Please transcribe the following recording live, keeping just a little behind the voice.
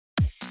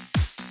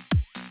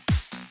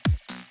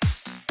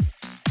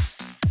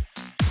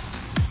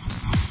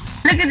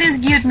Look at this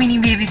cute mini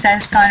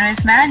baby-sized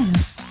Converse man.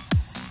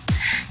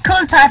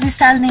 Cool party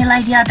style nail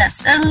idea that's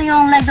certainly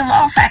on like the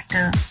wow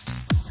factor.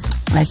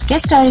 Let's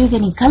get started with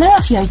any color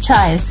of your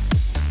choice.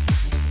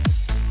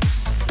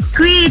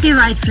 Create a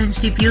white French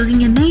tip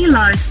using a nail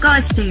or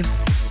scotch tape.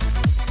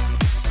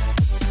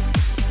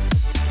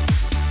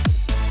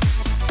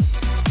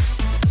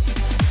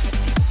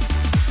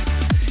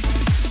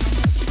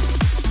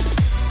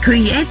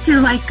 Create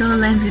two white color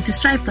lines with a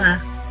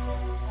striper.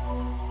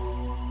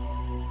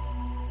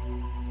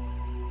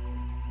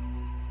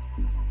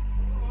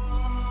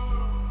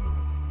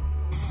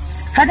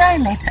 For the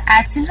eyelets,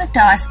 add silver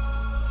dots.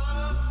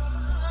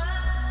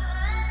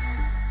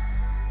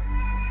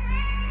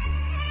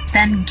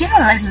 Then give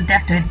a little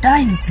depth with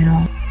dotting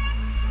tool.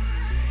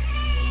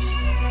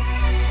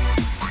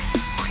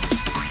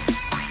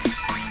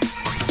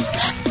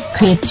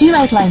 Create two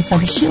white lines for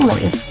the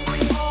shoelace.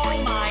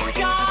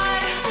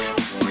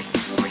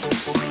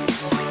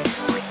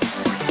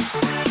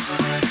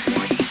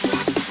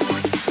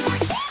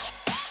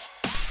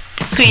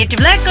 Create a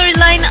black curved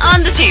line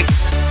on the tip.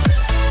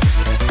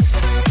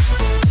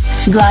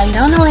 Glide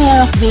on a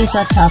layer of base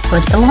or top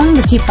coat along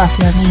the tip of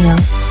your nail.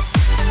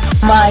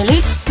 While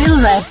it's still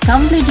wet,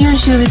 complete your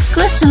shoe with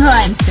crystal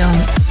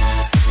rhinestones.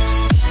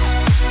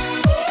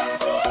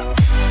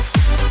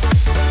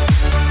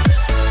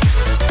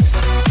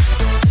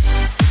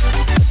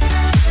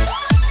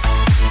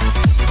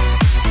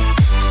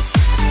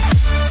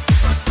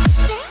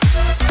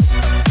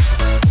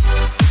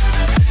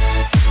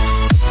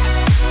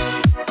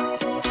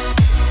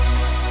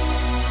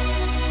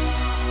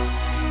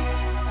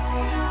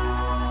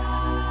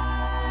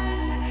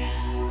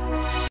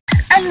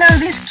 I love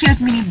this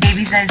cute mini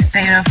baby-sized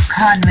pair of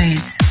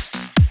Converse.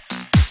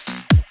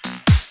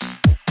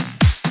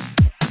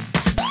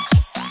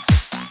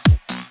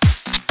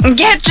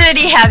 Get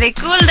ready, have a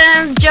cool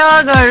dance,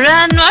 jog or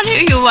run,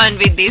 whatever you want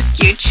with these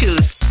cute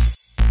shoes.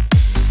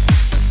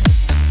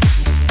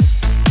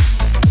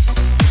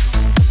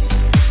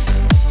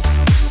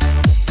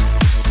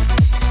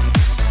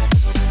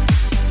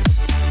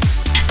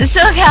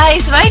 So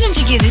guys, why don't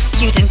you give this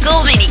cute and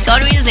cool mini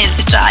Converse nails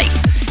a try?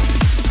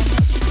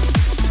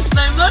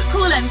 For more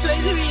cool and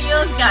crazy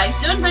videos, guys,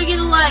 don't forget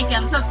to like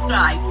and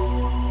subscribe.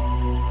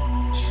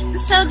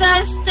 So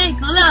guys, stay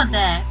cool out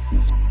there.